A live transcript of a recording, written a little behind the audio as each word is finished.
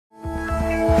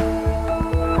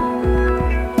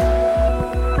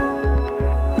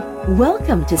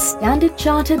Welcome to Standard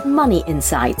Chartered Money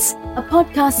Insights, a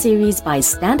podcast series by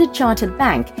Standard Chartered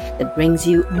Bank that brings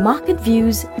you market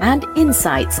views and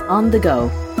insights on the go.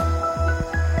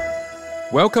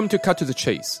 Welcome to Cut to the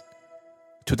Chase.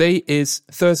 Today is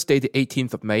Thursday, the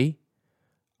 18th of May.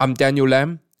 I'm Daniel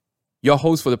Lam, your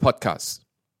host for the podcast.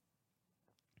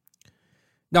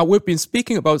 Now, we've been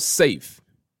speaking about SAFE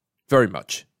very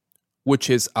much, which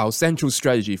is our central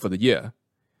strategy for the year,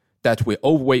 that we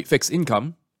overweight fixed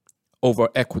income over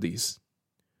equities.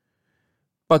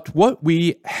 But what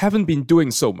we haven't been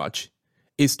doing so much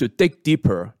is to dig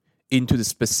deeper into the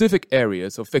specific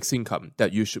areas of fixed income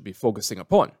that you should be focusing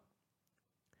upon.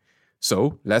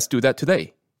 So let's do that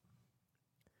today.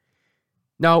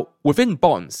 Now, within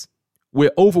bonds,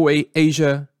 we're overweight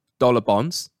Asia dollar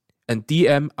bonds and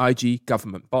DMIG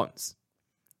government bonds.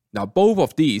 Now, both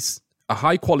of these are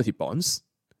high-quality bonds,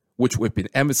 which we've been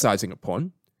emphasizing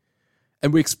upon,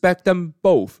 and we expect them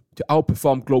both to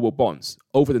outperform global bonds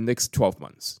over the next 12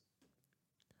 months.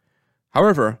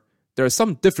 However, there are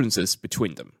some differences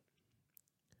between them.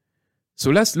 So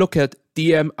let's look at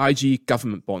DMIG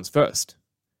government bonds first.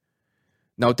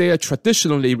 Now, they are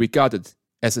traditionally regarded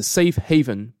as a safe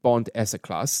haven bond asset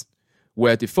class,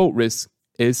 where default risk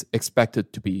is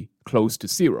expected to be close to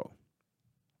zero.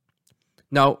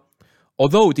 Now,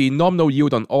 although the nominal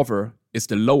yield on offer is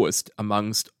the lowest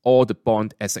amongst all the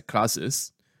bond asset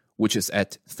classes, which is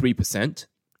at 3%,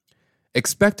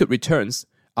 expected returns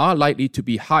are likely to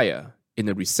be higher in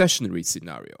a recessionary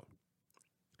scenario.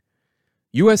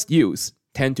 US yields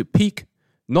tend to peak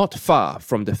not far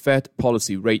from the Fed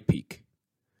policy rate peak,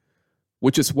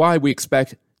 which is why we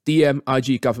expect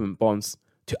DMIG government bonds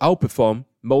to outperform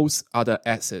most other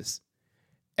assets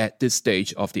at this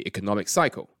stage of the economic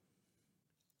cycle.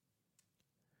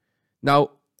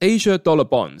 Now, Asia dollar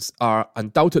bonds are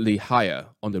undoubtedly higher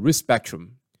on the risk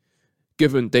spectrum,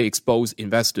 given they expose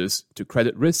investors to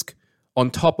credit risk on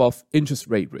top of interest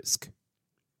rate risk.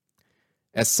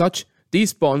 As such,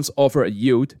 these bonds offer a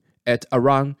yield at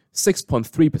around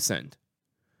 6.3%,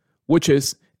 which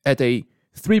is at a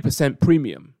 3%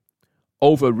 premium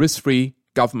over risk-free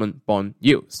government bond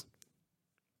yields.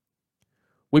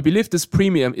 We believe this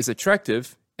premium is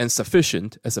attractive and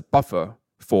sufficient as a buffer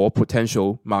for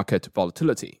potential market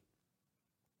volatility.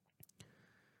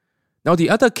 Now, the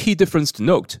other key difference to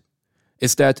note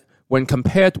is that when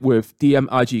compared with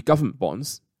DMIG government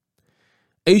bonds,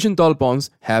 Asian dollar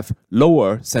bonds have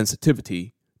lower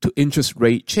sensitivity to interest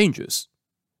rate changes.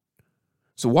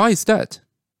 So why is that?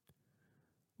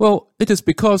 Well, it is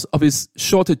because of its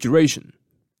shorter duration,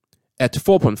 at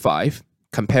 4.5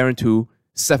 comparing to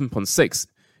 7.6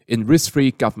 in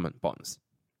risk-free government bonds.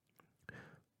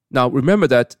 Now, remember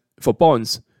that for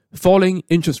bonds, falling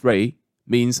interest rate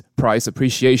means price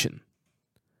appreciation.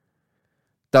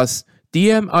 Thus,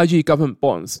 DMIG government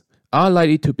bonds are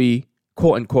likely to be,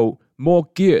 quote-unquote, more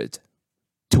geared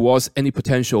towards any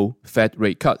potential Fed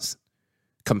rate cuts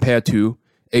compared to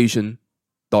Asian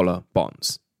dollar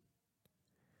bonds.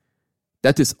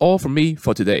 That is all from me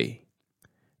for today.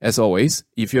 As always,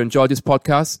 if you enjoyed this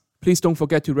podcast, please don't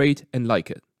forget to rate and like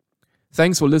it.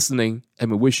 Thanks for listening,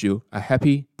 and we wish you a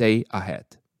happy day ahead.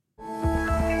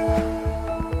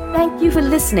 Thank you for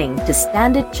listening to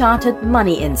Standard Chartered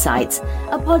Money Insights,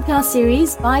 a podcast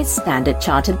series by Standard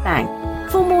Chartered Bank.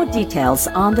 For more details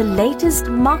on the latest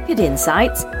market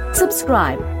insights,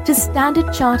 subscribe to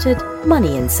Standard Chartered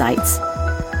Money Insights.